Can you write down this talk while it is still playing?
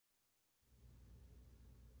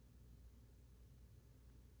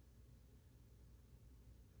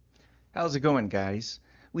How's it going, guys?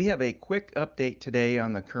 We have a quick update today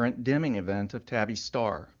on the current dimming event of Tabby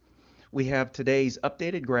star. We have today's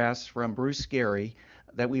updated graphs from Bruce Gary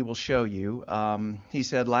that we will show you. He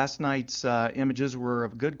said last night's images were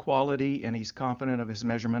of good quality and he's confident of his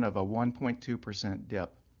measurement of a 1.2%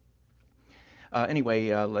 dip.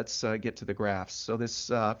 Let's get to the graphs. So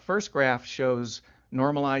this first graph shows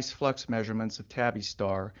normalized flux measurements of Tabby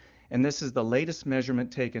star, and this is the latest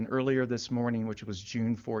measurement taken earlier this morning, which was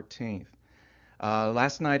June 14th.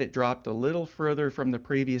 Last night it dropped a little further from the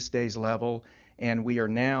previous day's level, and we are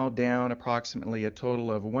now down approximately a total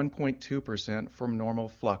of 1.2% from normal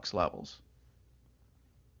flux levels.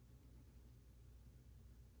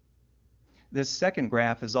 This second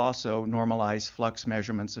graph is also normalized flux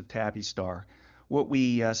measurements of Tabby star. What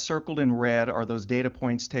we circled in red are those data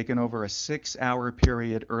points taken over a 6-hour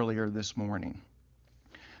period earlier this morning.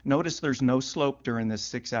 Notice there's no slope during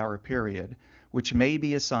this 6-hour period, which may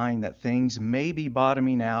be a sign that things may be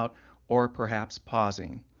bottoming out or perhaps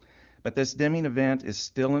pausing. But this dimming event is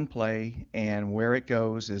still in play, and where it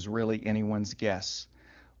goes is really anyone's guess.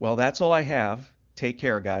 Well, that's all I have. Take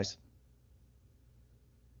care, guys.